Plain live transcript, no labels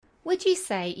Would you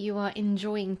say you are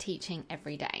enjoying teaching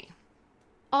every day?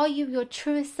 Are you your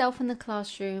truest self in the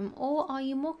classroom, or are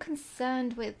you more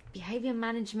concerned with behaviour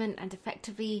management and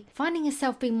effectively finding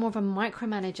yourself being more of a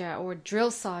micromanager or a drill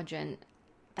sergeant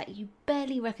that you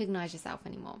barely recognise yourself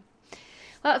anymore?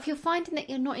 Well, if you're finding that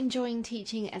you're not enjoying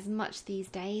teaching as much these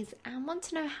days and want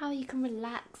to know how you can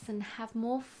relax and have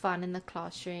more fun in the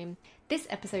classroom, this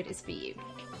episode is for you.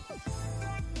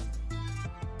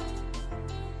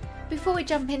 Before we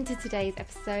jump into today's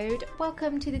episode,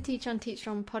 welcome to the Teach On Teach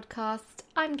On podcast.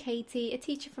 I'm Katie, a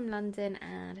teacher from London,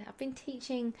 and I've been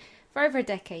teaching for over a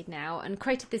decade now and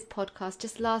created this podcast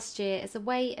just last year as a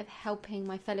way of helping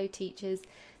my fellow teachers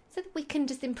so that we can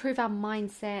just improve our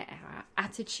mindset, our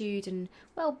attitude and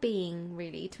well-being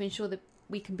really, to ensure that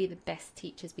we can be the best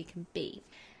teachers we can be.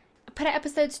 I put out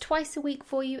episodes twice a week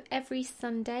for you every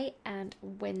Sunday and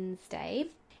Wednesday.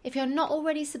 If you're not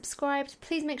already subscribed,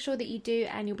 please make sure that you do,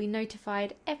 and you'll be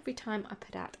notified every time I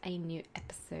put out a new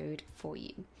episode for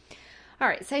you.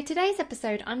 Alright, so today's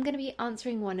episode, I'm going to be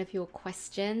answering one of your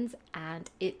questions, and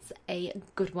it's a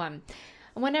good one.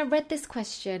 And when I read this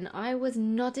question, I was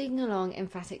nodding along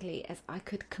emphatically as I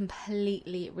could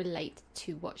completely relate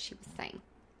to what she was saying.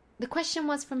 The question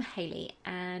was from Hayley,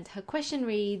 and her question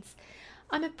reads,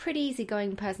 I'm a pretty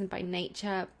easygoing person by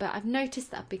nature, but I've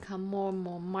noticed that I've become more and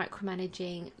more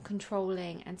micromanaging,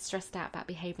 controlling and stressed out about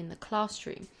behaviour in the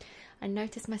classroom. I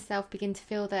notice myself begin to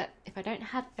feel that if I don't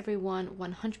have everyone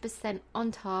 100%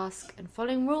 on task and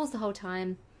following rules the whole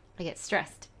time, I get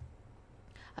stressed.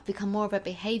 I've become more of a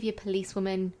behaviour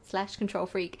policewoman / control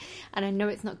freak, and I know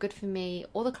it's not good for me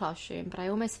or the classroom, but I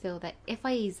almost feel that if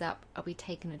I ease up, I'll be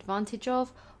taken advantage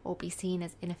of or be seen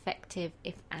as ineffective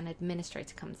if an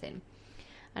administrator comes in.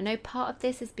 I know part of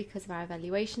this is because of our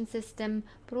evaluation system,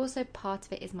 but also part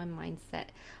of it is my mindset.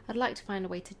 I'd like to find a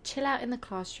way to chill out in the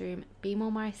classroom, be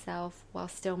more myself while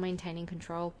still maintaining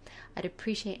control. I'd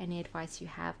appreciate any advice you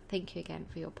have. Thank you again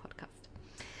for your podcast.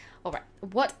 All right,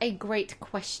 what a great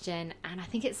question, and I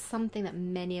think it's something that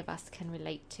many of us can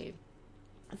relate to.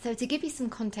 So to give you some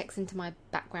context into my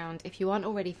background, if you aren't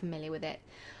already familiar with it,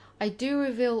 I do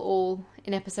reveal all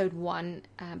in episode 1,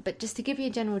 but just to give you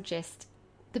a general gist,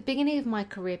 the beginning of my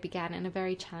career began in a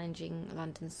very challenging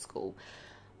London school,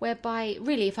 whereby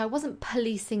really if I wasn't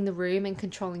policing the room and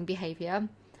controlling behaviour,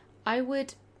 I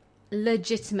would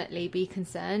legitimately be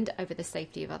concerned over the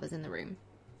safety of others in the room.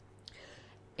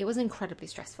 It was incredibly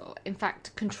stressful. In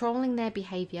fact, controlling their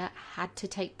behaviour had to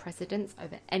take precedence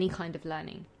over any kind of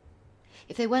learning.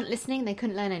 If they weren't listening, they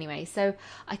couldn't learn anyway. So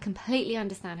I completely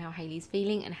understand how Hayley's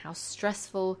feeling and how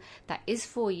stressful that is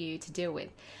for you to deal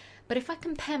with. But if I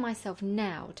compare myself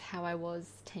now to how I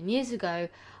was 10 years ago,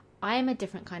 I am a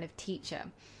different kind of teacher.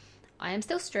 I am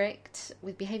still strict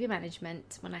with behaviour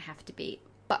management when I have to be,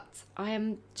 but I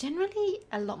am generally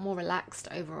a lot more relaxed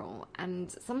overall.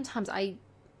 And sometimes I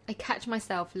catch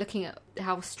myself looking at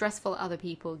how stressful other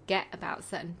people get about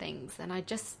certain things, and it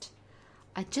just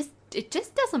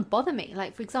doesn't bother me.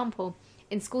 Like, for example,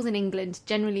 in schools in England,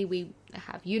 generally we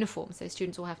have uniforms, so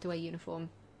students all have to wear uniform.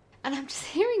 And I'm just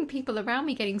hearing people around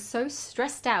me getting so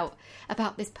stressed out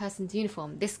about this person's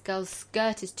uniform. This girl's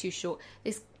skirt is too short.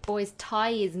 This boy's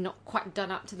tie is not quite done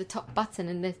up to the top button,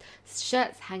 and the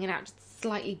shirt's hanging out just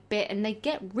slightly bit, and they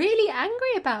get really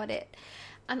angry about it.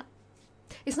 And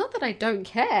it's not that I don't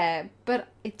care, but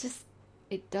it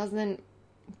doesn't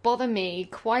bother me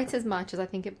quite as much as I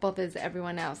think it bothers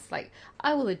everyone else. Like,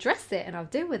 I will address it and I'll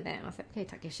deal with it. And I'll say, okay,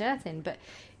 tuck your shirt in, but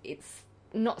it's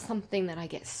not something that I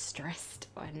get stressed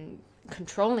and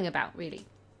controlling about, really.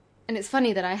 And it's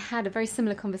funny that I had a very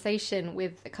similar conversation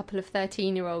with a couple of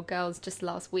 13-year-old girls just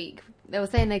last week. They were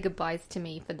saying their goodbyes to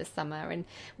me for the summer and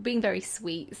being very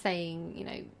sweet, saying, you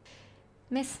know,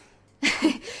 Miss,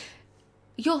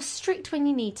 you're strict when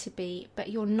you need to be, but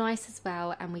you're nice as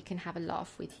well, and we can have a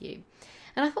laugh with you.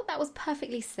 And I thought that was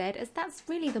perfectly said, as that's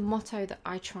really the motto that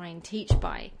I try and teach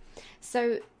by.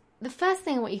 So the first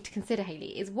thing I want you to consider,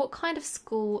 Hayley, is what kind of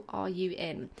school are you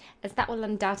in, as that will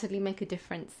undoubtedly make a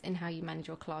difference in how you manage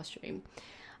your classroom.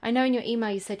 I know in your email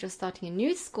you said you're starting a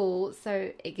new school,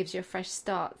 so it gives you a fresh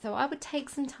start. So I would take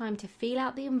some time to feel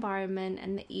out the environment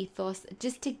and the ethos,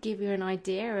 just to give you an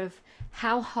idea of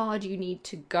how hard you need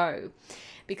to go.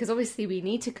 Because obviously we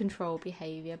need to control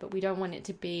behaviour, but we don't want it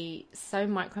to be so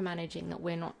micromanaging that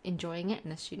we're not enjoying it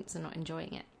and the students are not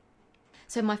enjoying it.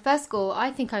 So my first school,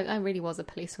 I think I really was a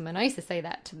policewoman. I used to say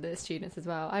that to the students as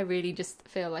well. I really just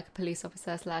feel like a police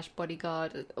officer /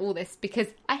 bodyguard, all this, because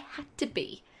I had to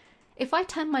be. If I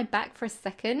turned my back for a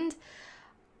second,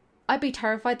 I'd be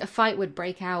terrified a fight would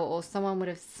break out or someone would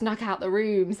have snuck out the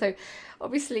room. So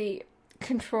obviously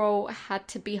control had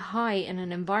to be high in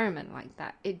an environment like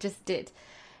that. It just did.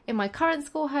 In my current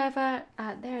school, however,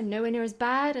 they're nowhere near as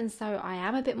bad, and so I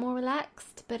am a bit more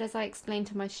relaxed. But as I explained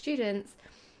to my students,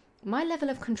 my level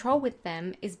of control with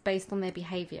them is based on their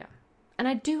behaviour. And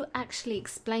I do actually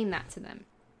explain that to them.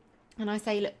 And I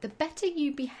say, look, the better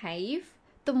you behave,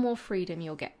 the more freedom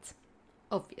you'll get.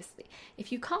 Obviously, if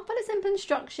you can't follow simple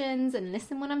instructions and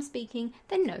listen when I'm speaking,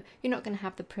 then no, you're not going to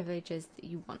have the privileges that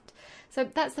you want. So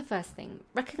that's the first thing.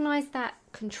 Recognize that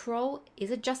control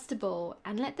is adjustable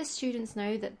and let the students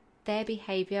know that their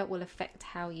behavior will affect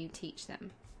how you teach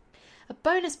them. A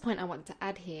bonus point I want to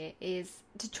add here is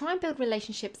to try and build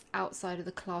relationships outside of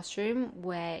the classroom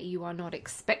where you are not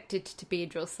expected to be a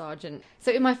drill sergeant.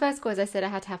 So in my first school, as I said, I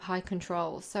had to have high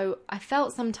control. So I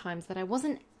felt sometimes that I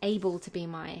wasn't able to be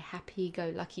my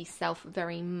happy-go-lucky self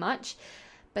very much.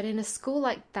 But in a school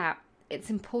like that, it's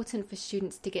important for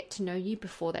students to get to know you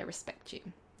before they respect you.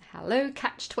 Hello,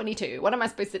 catch-22. What am I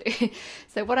supposed to do?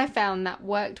 So what I found that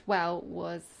worked well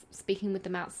was speaking with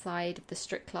them outside of the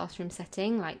strict classroom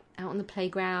setting, like out on the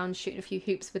playground, shooting a few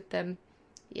hoops with them.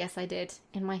 Yes, I did,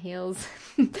 in my heels.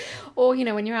 Or,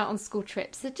 when you're out on school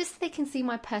trips, so just so they can see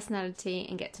my personality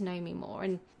and get to know me more.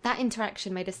 And that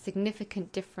interaction made a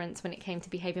significant difference when it came to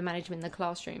behaviour management in the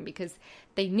classroom, because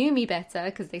they knew me better,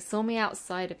 because they saw me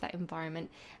outside of that environment,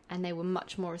 and they were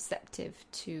much more receptive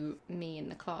to me in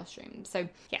the classroom. So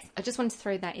yes, I just wanted to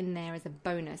throw that in there as a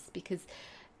bonus, because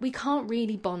we can't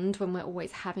really bond when we're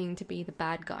always having to be the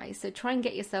bad guy. So try and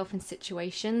get yourself in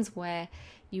situations where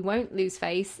you won't lose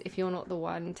face if you're not the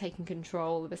one taking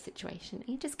control of a situation.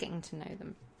 You're just getting to know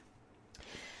them.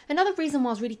 Another reason why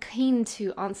I was really keen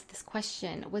to answer this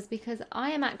question was because I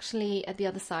am actually at the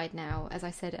other side now, as I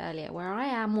said earlier, where I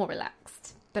am more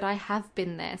relaxed. But I have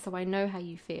been there, so I know how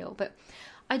you feel. But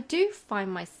I do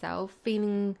find myself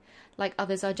feeling like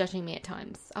others are judging me at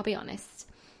times, I'll be honest.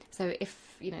 So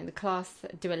if, the class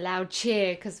do a loud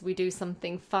cheer because we do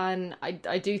something fun, I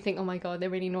do think, oh my God, they're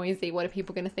really noisy. What are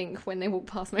people going to think when they walk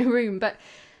past my room? But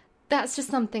that's just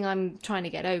something I'm trying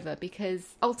to get over,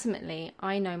 because ultimately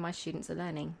I know my students are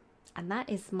learning, and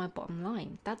that is my bottom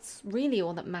line. That's really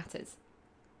all that matters.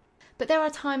 But there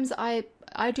are times I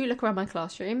do look around my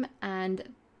classroom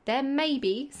and there may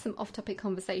be some off-topic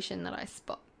conversation that I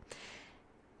spot.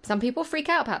 Some people freak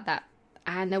out about that,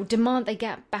 and they'll demand they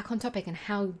get back on topic, and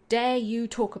how dare you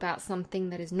talk about something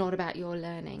that is not about your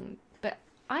learning. But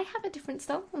I have a different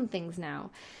stance on things now.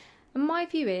 And my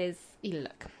view is,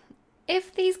 look,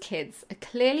 if these kids are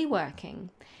clearly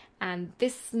working and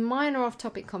this minor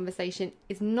off-topic conversation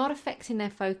is not affecting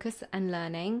their focus and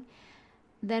learning,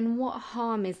 then what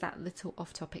harm is that little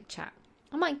off-topic chat?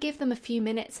 I might give them a few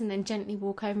minutes and then gently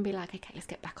walk over and be like, okay, let's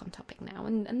get back on topic now.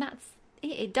 And that's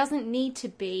it. Doesn't need to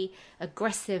be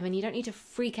aggressive, and you don't need to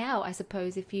freak out, I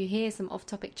suppose, if you hear some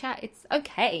off-topic chat. It's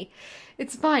okay.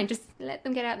 It's fine. Just let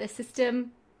them get out their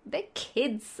system. They're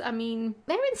kids. I mean,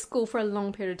 they're in school for a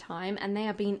long period of time and they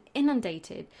are being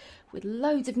inundated with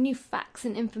loads of new facts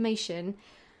and information,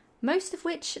 most of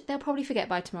which they'll probably forget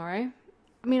by tomorrow.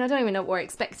 I mean, I don't even know what we're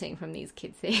expecting from these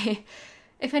kids here.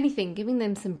 If anything, giving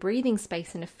them some breathing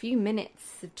space and a few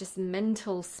minutes of just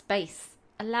mental space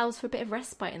allows for a bit of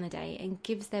respite in the day and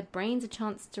gives their brains a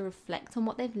chance to reflect on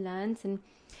what they've learned, and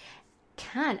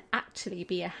can actually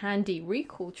be a handy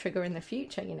recall trigger in the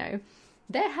future,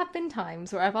 There have been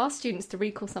times where I've asked students to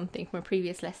recall something from a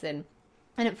previous lesson,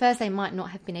 and at first they might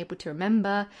not have been able to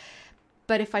remember,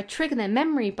 but if I trigger their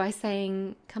memory by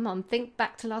saying, come on, think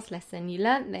back to last lesson, you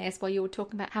learnt this while you were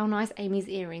talking about how nice Amy's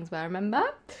earrings were, remember?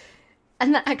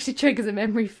 And that actually triggers a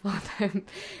memory for them.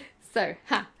 So,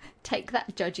 take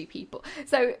that, judgy people.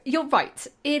 So you're right,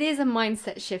 it is a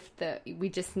mindset shift that we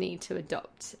just need to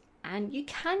adopt. And you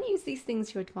can use these things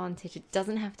to your advantage. It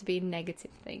doesn't have to be a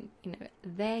negative thing.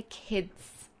 They're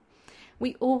kids.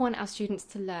 We all want our students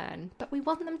to learn, but we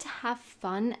want them to have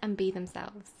fun and be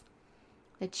themselves.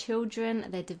 They're children,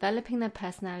 they're developing their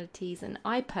personalities, and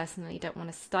I personally don't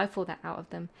want to stifle that out of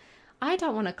them. I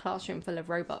don't want a classroom full of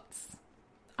robots.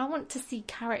 I want to see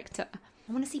character.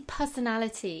 I want to see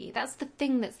personality. That's the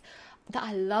thing that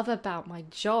I love about my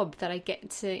job, that I get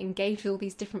to engage with all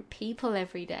these different people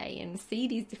every day and see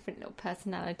these different little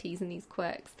personalities and these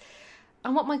quirks. I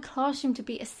want my classroom to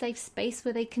be a safe space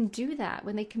where they can do that,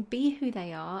 when they can be who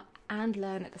they are and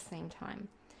learn at the same time.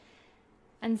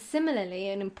 And similarly,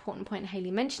 an important point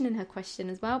Hayley mentioned in her question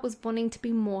as well was wanting to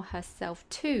be more herself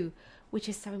too, which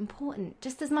is so important.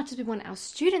 Just as much as we want our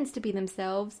students to be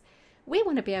themselves, we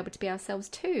want to be able to be ourselves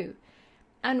too.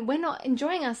 And we're not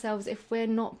enjoying ourselves if we're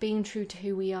not being true to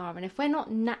who we are. And if we're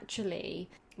not naturally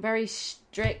very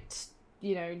strict,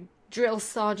 drill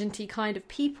sergeant-y kind of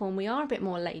people and we are a bit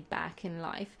more laid back in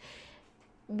life,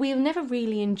 we'll never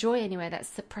really enjoy anywhere that's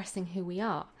suppressing who we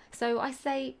are. So I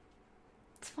say,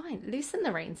 it's fine, loosen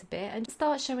the reins a bit and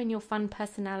start showing your fun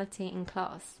personality in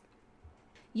class.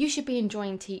 You should be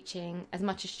enjoying teaching as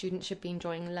much as students should be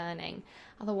enjoying learning.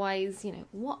 Otherwise,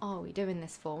 what are we doing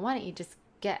this for? Why don't you just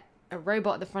get a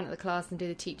robot at the front of the class and do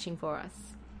the teaching for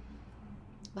us?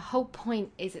 The whole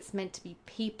point is it's meant to be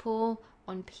people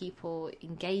on people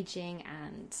engaging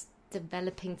and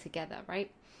developing together, right?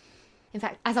 In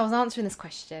fact, as I was answering this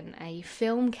question, a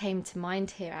film came to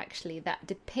mind here actually that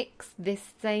depicts this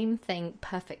same thing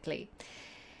perfectly.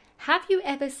 Have you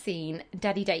ever seen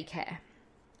Daddy Daycare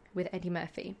with Eddie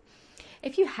Murphy?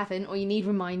 If you haven't, or you need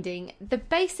reminding, the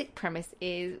basic premise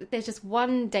is there's just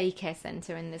one daycare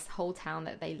centre in this whole town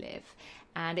that they live,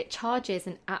 and it charges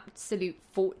an absolute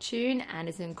fortune and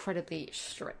is incredibly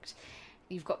strict.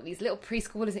 You've got these little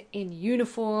preschoolers in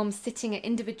uniform sitting at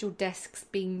individual desks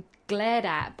being glared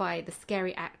at by the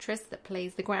scary actress that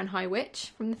plays the Grand High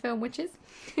Witch from the film Witches.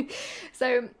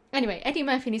 So anyway, Eddie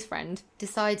Murphy and his friend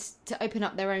decide to open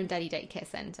up their own Daddy Daycare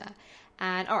centre.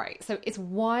 And alright, so it's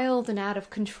wild and out of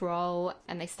control,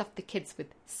 and they stuff the kids with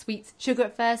sweet sugar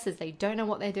at first as they don't know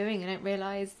what they're doing and don't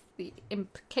realise the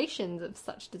implications of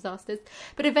such disasters.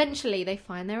 But eventually they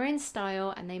find their own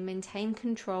style and they maintain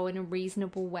control in a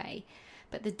reasonable way.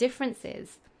 But the difference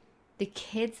is the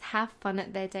kids have fun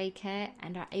at their daycare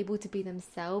and are able to be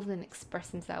themselves and express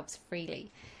themselves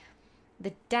freely.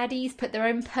 The daddies put their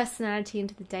own personality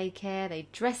into the daycare, they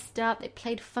dressed up, they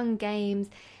played fun games,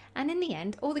 and in the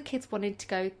end, all the kids wanted to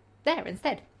go there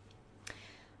instead.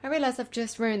 I realise I've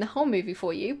just ruined the whole movie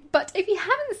for you, but if you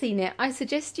haven't seen it, I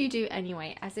suggest you do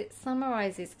anyway, as it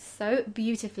summarises so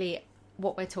beautifully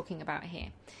what we're talking about here.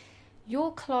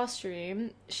 Your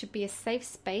classroom should be a safe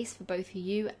space for both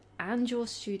you and your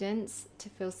students to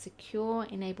feel secure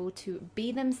and able to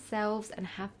be themselves and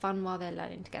have fun while they're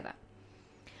learning together.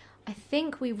 I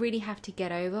think we really have to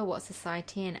get over what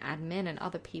society and admin and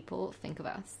other people think of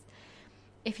us.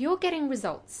 If you're getting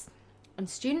results and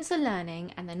students are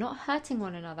learning and they're not hurting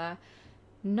one another,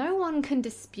 no one can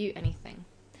dispute anything.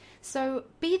 So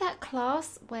be that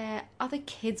class where other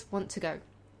kids want to go.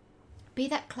 Be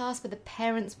that class where the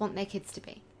parents want their kids to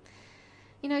be.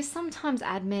 Sometimes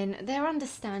admin, they're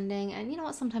understanding, and you know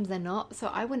what, sometimes they're not, so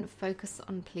I wouldn't focus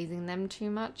on pleasing them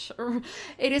too much.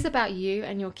 It is about you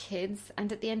and your kids,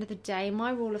 and at the end of the day,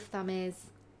 my rule of thumb is,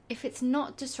 if it's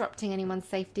not disrupting anyone's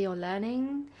safety or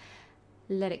learning,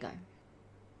 let it go.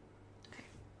 Okay.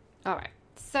 All right.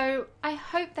 So I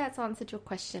hope that's answered your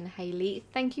question, Hayley.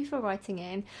 Thank you for writing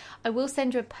in. I will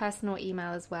send you a personal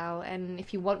email as well, and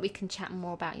if you want, we can chat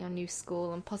more about your new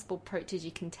school and possible approaches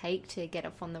you can take to get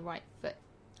off on the right foot.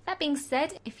 That being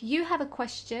said, if you have a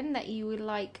question that you would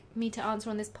like me to answer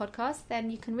on this podcast,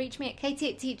 then you can reach me at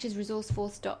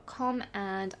katie@teachersresourceforce.com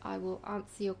and I will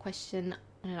answer your question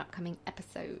on an upcoming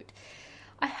episode.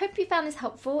 I hope you found this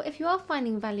helpful. If you are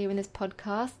finding value in this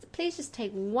podcast, please just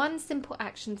take one simple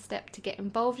action step to get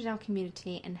involved in our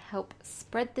community and help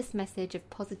spread this message of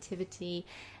positivity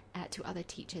to other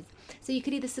teachers. So you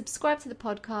could either subscribe to the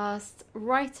podcast,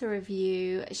 write a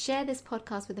review, share this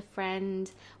podcast with a friend,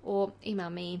 or email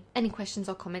me any questions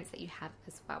or comments that you have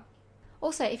as well.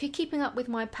 Also, if you're keeping up with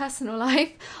my personal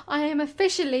life, I am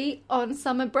officially on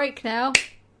summer break now.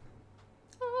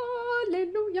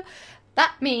 Hallelujah.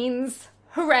 That means,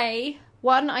 hooray,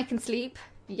 1, I can sleep,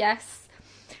 yes.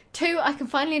 2, I can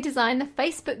finally design the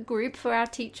Facebook group for our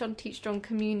Teach on Teach Strong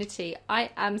community.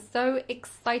 I am so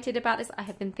excited about this. I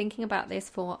have been thinking about this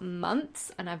for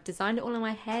months and I've designed it all in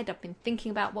my head. I've been thinking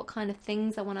about what kind of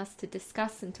things I want us to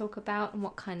discuss and talk about and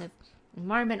what kind of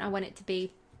environment I want it to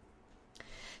be.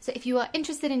 So if you are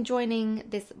interested in joining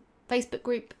this Facebook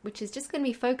group, which is just going to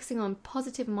be focusing on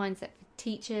positive mindset for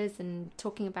teachers and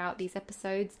talking about these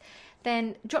episodes,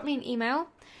 then drop me an email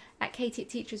at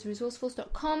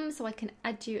katie@teachersresourceforce.com so I can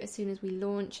add you as soon as we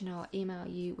launch, and I'll email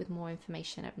you with more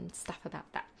information and stuff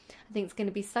about that. I think it's going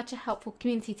to be such a helpful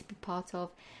community to be part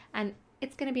of, and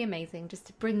it's going to be amazing just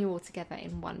to bring you all together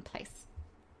in one place.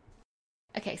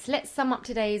 Okay, so let's sum up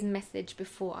today's message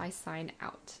before I sign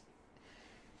out.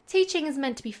 Teaching is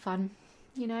meant to be fun,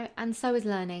 and so is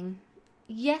learning.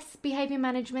 Yes, behaviour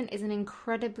management is an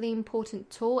incredibly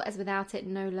important tool, as without it,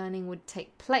 no learning would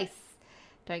take place.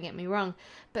 Don't get me wrong,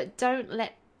 but don't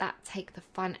let that take the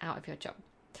fun out of your job.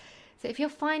 So if you're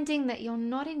finding that you're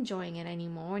not enjoying it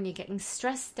anymore and you're getting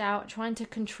stressed out, trying to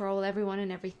control everyone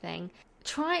and everything,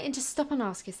 try and just stop and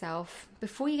ask yourself,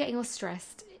 before you're getting all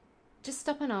stressed, just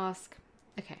stop and ask,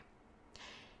 okay,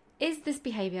 is this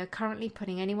behaviour currently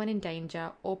putting anyone in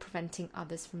danger or preventing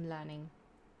others from learning?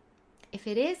 If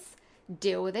it is,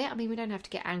 deal with it. I mean, we don't have to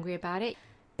get angry about it.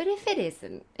 But if it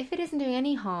isn't doing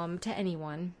any harm to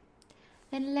anyone,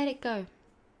 then let it go.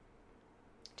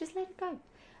 Just let it go.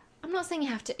 I'm not saying you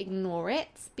have to ignore it,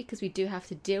 because we do have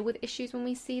to deal with issues when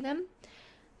we see them,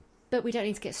 but we don't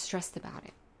need to get stressed about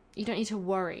it. You don't need to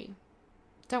worry.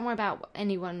 Don't worry about what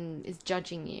anyone is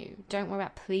judging you. Don't worry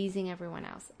about pleasing everyone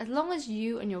else. As long as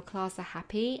you and your class are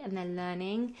happy and they're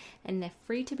learning and they're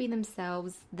free to be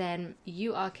themselves, then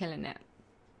you are killing it.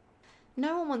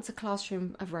 No one wants a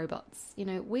classroom of robots.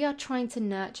 We are trying to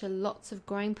nurture lots of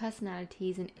growing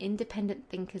personalities and independent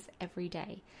thinkers every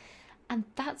day. And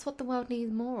that's what the world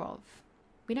needs more of.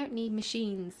 We don't need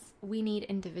machines. We need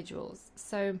individuals.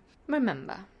 So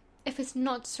remember, if it's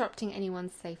not disrupting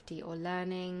anyone's safety or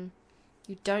learning,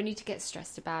 you don't need to get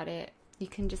stressed about it. You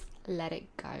can just let it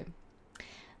go.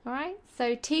 All right?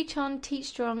 So teach on, teach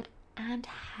strong, and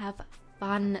have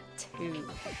fun too.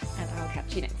 And I'll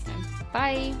catch you next time.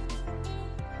 Bye.